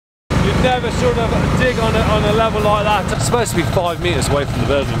You'd never sort of dig on a level like that. It's supposed to be 5 metres away from the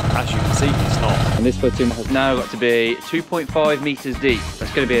building. As you can see, it's not. And this footing has now got to be 2.5 metres deep.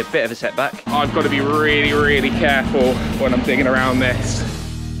 That's going to be a bit of a setback. I've got to be really, really careful when I'm digging around this.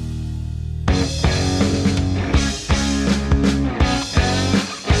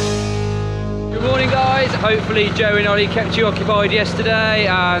 Good morning, guys. Hopefully Joe and Ollie kept you occupied yesterday,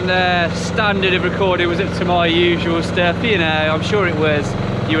 and their standard of recording was up to my usual stuff. You know, I'm sure it was.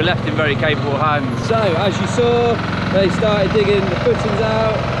 You were left in very capable hands. So, as you saw, they started digging the footings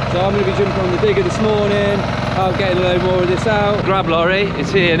out. So I'm going to be jumping on the digger this morning. I'm getting a load more of this out. Grab lorry is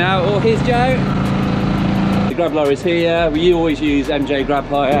here now. Oh, here's Joe. The grab lorry is here. We always use MJ Grab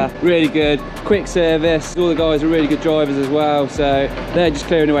Hire. Really good, quick service. All the guys are really good drivers as well. So they're just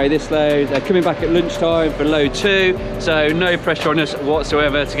clearing away this load. They're coming back at lunchtime for load 2. So no pressure on us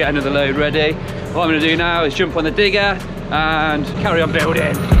whatsoever to get another load ready. What I'm going to do now is jump on the digger and carry on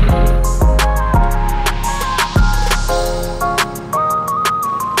building.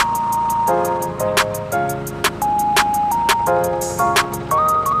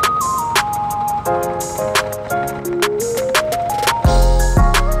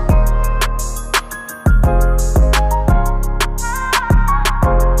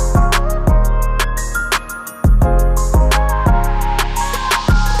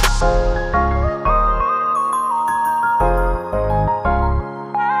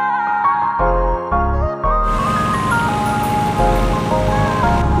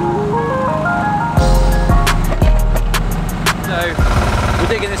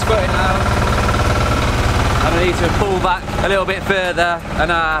 Digging this footing now, and I need to pull back a little bit further, and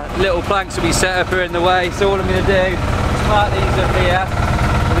our little planks will be set up here in the way. So all I'm going to do is mark these up here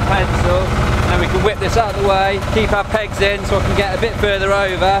with a pencil, and then we can whip this out of the way, keep our pegs in so I can get a bit further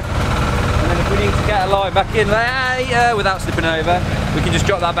over, and then if we need to get a line back in there without slipping over, we can just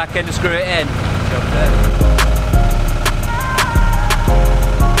drop that back in and screw it in.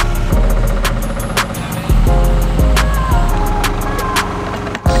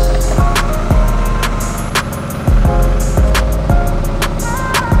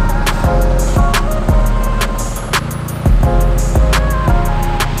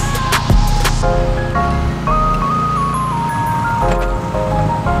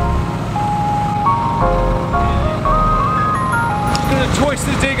 Twist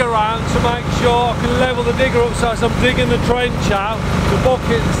the digger around to make sure I can level the digger up, so as I'm digging the trench out, the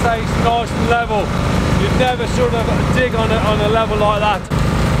bucket stays nice and level. You'd never sort of dig on a level like that.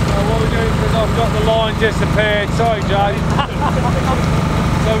 So what we're doing, because I've got the line disappeared, sorry Jay.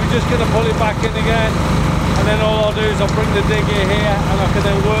 So we're just going to pull it back in again, and then all I'll do is I'll bring the digger here, and I can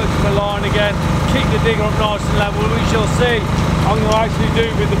then work to the line again, keep the digger up nice and level, which you'll see I'm going to actually do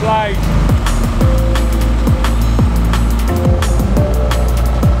with the blade.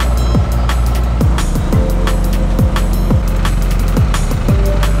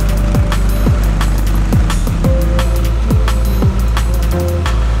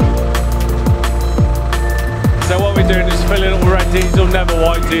 Doing is filling up with red diesel, never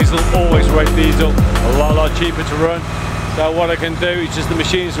white diesel, always red diesel, a lot cheaper to run. So what I can do is just the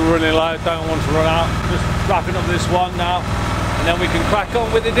machines are running low, don't want to run out, just wrapping up this one now, and then we can crack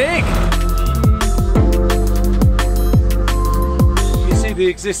on with the dig. You see the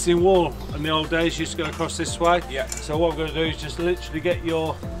existing wall in the old days used to go across this way? Yeah. So what we're going to do is just literally get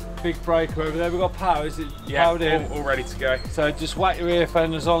your big breaker over there. We've got power, is it powered in? All ready to go. So just whack your ear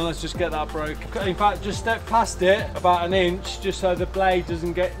fenders on, let's just get that broke. In fact, just step past it about an inch, just so the blade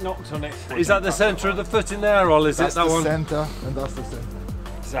doesn't get knocked on it. Is that the centre of the foot in there, or is it that one? That's the centre, and that's the centre.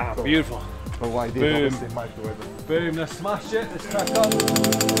 So, beautiful. So I did Boom. obviously microwave it. Boom, let's smash it, let's crack on.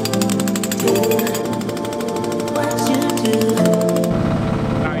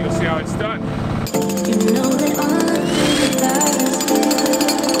 Now you'll see how it's done. You know that all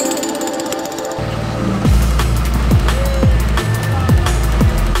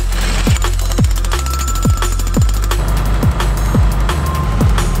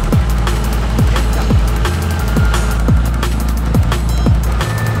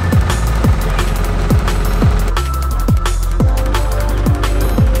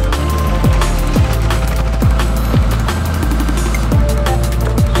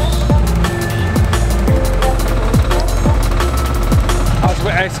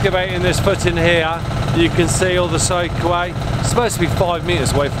excavating this footing here, you can see all the soak away. It's supposed to be 5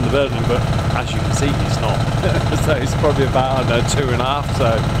 metres away from the building, but as you can see, it's not. So it's probably about, I don't know, 2.5, so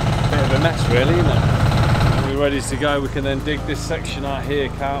a bit of a mess really, isn't it? When we're ready to go, we can then dig this section out here,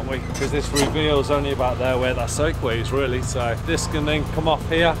 can't we? Because this reveals only about there where that soakaway is really, so this can then come off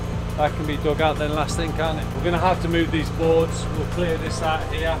here, that can be dug out then last thing, can't it? We're going to have to move these boards, we'll clear this out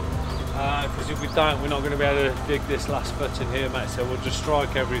here, because if we don't, we're not going to be able to dig this last foot in here, mate. So we'll just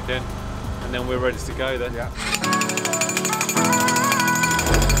strike everything, and then we're ready to go then. Yeah.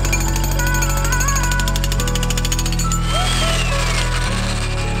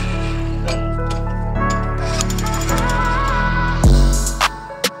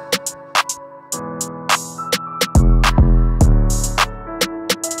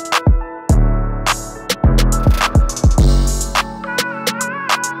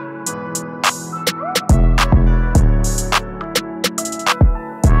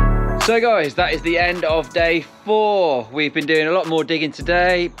 So guys, that is the end of day 4. We've been doing a lot more digging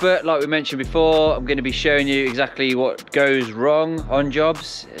today, but like we mentioned before, I'm going to be showing you exactly what goes wrong on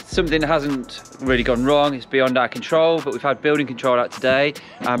jobs. Something hasn't really gone wrong, it's beyond our control, but we've had building control out today,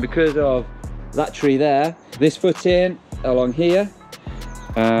 and because of that tree there, this footing along here,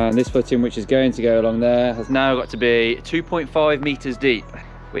 and this footing which is going to go along there, has now got to be 2.5 meters deep,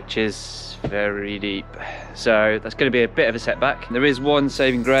 which is very deep. So that's going to be a bit of a setback. There is one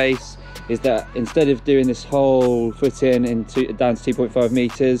saving grace, is that instead of doing this whole footing down to 2.5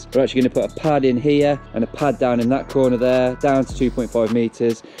 meters, we're actually going to put a pad in here and a pad down in that corner there, down to 2.5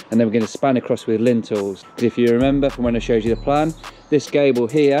 meters, and then we're going to span across with lintels. Because if you remember from when I showed you the plan, this gable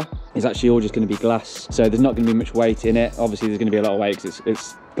here is actually all just going to be glass, so there's not going to be much weight in it. Obviously there's going to be a lot of weight because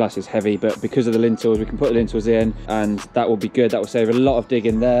it's glass is heavy, but because of the lintels, we can put the lintels in, and that will be good. That will save a lot of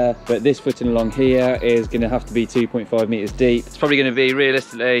digging there. But this footing along here is going to have to be 2.5 meters deep. It's probably going to be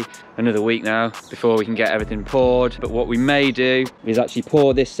realistically another week now before we can get everything poured. But what we may do is actually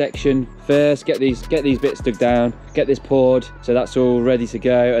pour this section first, get these bits dug down, get this poured, so that's all ready to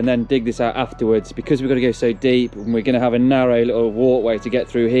go, and then dig this out afterwards. Because we've got to go so deep, and we're going to have a narrow little walkway to get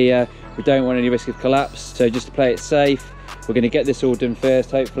through here, we don't want any risk of collapse. So just to play it safe, we're going to get this all done first,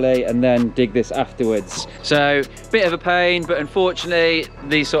 hopefully, and then dig this afterwards. So, bit of a pain, but unfortunately,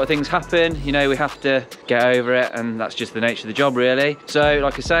 these sort of things happen. You know, we have to get over it, and that's just the nature of the job, really. So,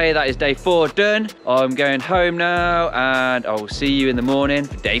 like I say, that is day 4 done. I'm going home now, and I will see you in the morning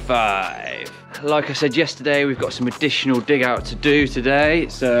for day 5. Like I said yesterday, we've got some additional dig out to do today,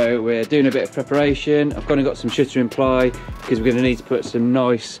 so we're doing a bit of preparation. I've gone and got some shuttering ply, because we're going to need to put some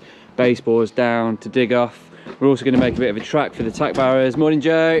nice baseboards down to dig off. We're also going to make a bit of a track for the tack barrows. Morning,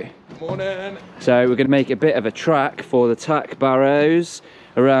 Joe. Morning. So we're going to make a bit of a track for the tack barrows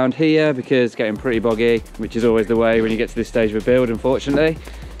around here, because it's getting pretty boggy, which is always the way when you get to this stage of a build, unfortunately.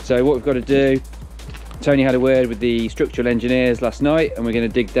 So what we've got to do, Tony had a word with the structural engineers last night, and we're going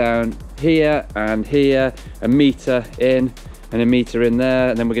to dig down here and here, a metre in and a metre in there,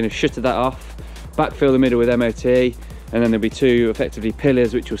 and then we're going to shutter that off, backfill the middle with MOT, and then there'll be 2 effectively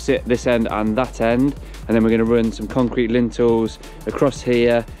pillars which will sit this end and that end, and then we're going to run some concrete lintels across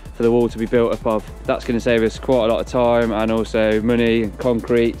here for the wall to be built up of. That's going to save us quite a lot of time and also money and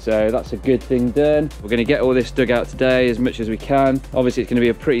concrete, so that's a good thing done. We're going to get all this dug out today as much as we can. Obviously it's going to be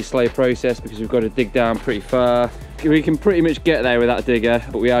a pretty slow process because we've got to dig down pretty far. We can pretty much get there with that digger,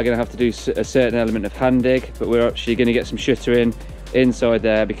 but we are going to have to do a certain element of hand dig, but we're actually going to get some shuttering inside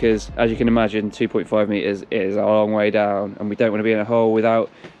there, because as you can imagine, 2.5 meters is a long way down, and we don't want to be in a hole without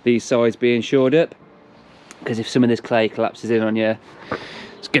these sides being shored up, because if some of this clay collapses in on you,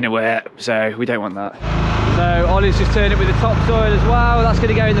 it's gonna wet, so we don't want that. So Ollie's just turned it with the topsoil as well. That's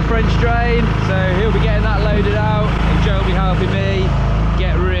gonna go in the French drain, so he'll be getting that loaded out, and Joe will be helping me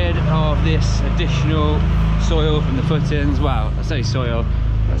get rid of this additional soil from the footings. Well, I say soil,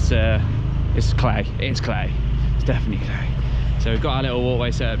 that's it's clay. It's clay. It's definitely clay. So we've got our little walkway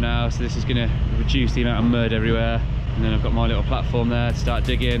set up now, so this is going to reduce the amount of mud everywhere. And then I've got my little platform there to start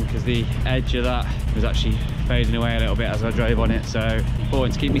digging, because the edge of that was actually fading away a little bit as I drove on it. So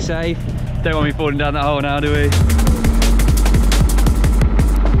important to keep me safe. Don't want me falling down that hole now, do we?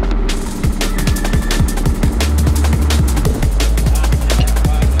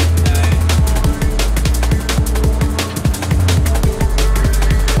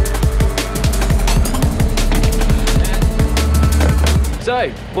 So,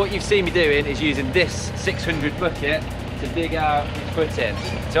 what you've seen me doing is using this 600 bucket to dig out this footing.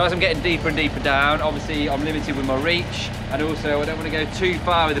 So as I'm getting deeper and deeper down, obviously I'm limited with my reach, and also I don't want to go too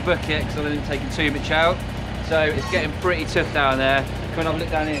far with the bucket because I'm then taking too much out. So it's getting pretty tough down there. Come and have a look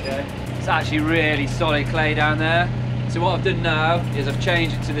down here, Joe. It's actually really solid clay down there. So what I've done now is I've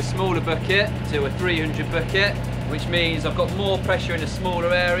changed it to the smaller bucket, to a 300 bucket, which means I've got more pressure in a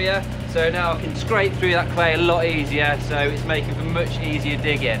smaller area. So now I can scrape through that clay a lot easier, so it's making for much easier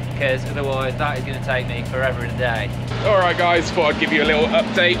digging, because otherwise that is going to take me forever and a day. Alright guys, thought I'd give you a little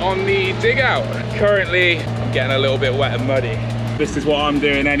update on the dig out. Currently, I'm getting a little bit wet and muddy. this is what I'm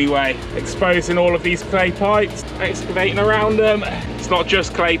doing anyway. Exposing all of these clay pipes, excavating around them. It's not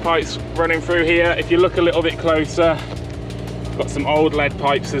just clay pipes running through here. If you look a little bit closer, got some old lead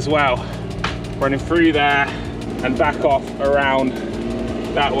pipes as well, running through there and back off around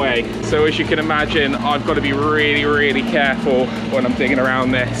that way. So as you can imagine, I've got to be really, really careful when I'm digging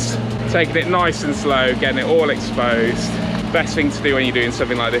around this. Taking it nice and slow, getting it all exposed. Best thing to do when you're doing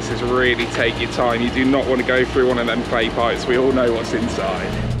something like this is really take your time. You do not want to go through one of them clay pipes. We all know what's inside.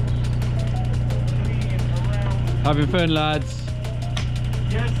 Having fun, lads?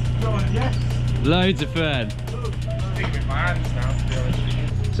 Yes, John, yes. Loads of fun. Digging with my hands now, to be honest with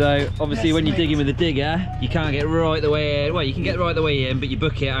you. So obviously when you're digging with a digger, you can't get right the way in. Well, you can get right the way in, but your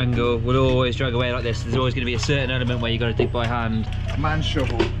bucket angle will always drag away like this. There's always going to be a certain element where you've got to dig by hand. Man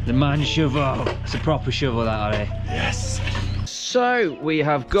shovel. The man shovel. It's a proper shovel, that, Ollie. Yes. So we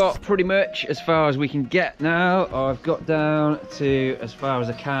have got pretty much as far as we can get now. I've got down to as far as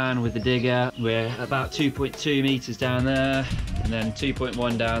I can with the digger. We're about 2.2 meters down there, and then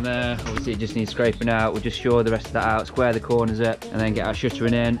 2.1 down there. Obviously it just needs scraping out. We'll just shore the rest of that out, square the corners up, and then get our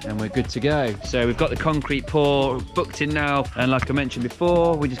shuttering in, and we're good to go. So we've got the concrete pour booked in now, and like I mentioned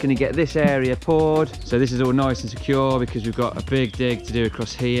before, we're just going to get this area poured. So this is all nice and secure because we've got a big dig to do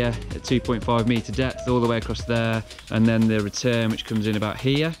across here at 2.5 meter depth all the way across there, and then the return which comes in about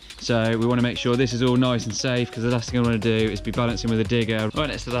here. So we want to make sure this is all nice and safe, because the last thing I want to do is be balancing with a digger right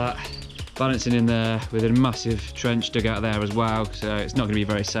next to that, balancing in there with a massive trench dug out there as well, so it's not going to be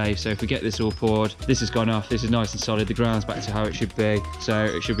very safe. So if we get this all poured, this has gone off, this is nice and solid, the ground's back to how it should be, so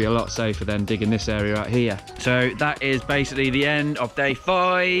it should be a lot safer than digging this area out here. So that is basically the end of day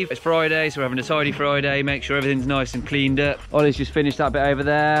 5. It's Friday, so we're having a tidy Friday, make sure everything's nice and cleaned up. Ollie's just finished that bit over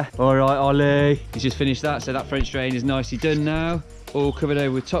there. All right, Ollie, he's just finished that, so that French drain is nicely done now. All covered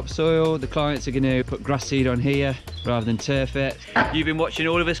over with topsoil. The clients are going to put grass seed on here rather than turf it. You've been watching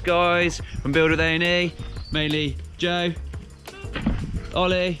all of us guys from Build with A&E, mainly Joe,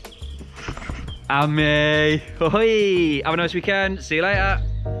 Ollie, and me. Ahoy! Have a nice weekend. See you later.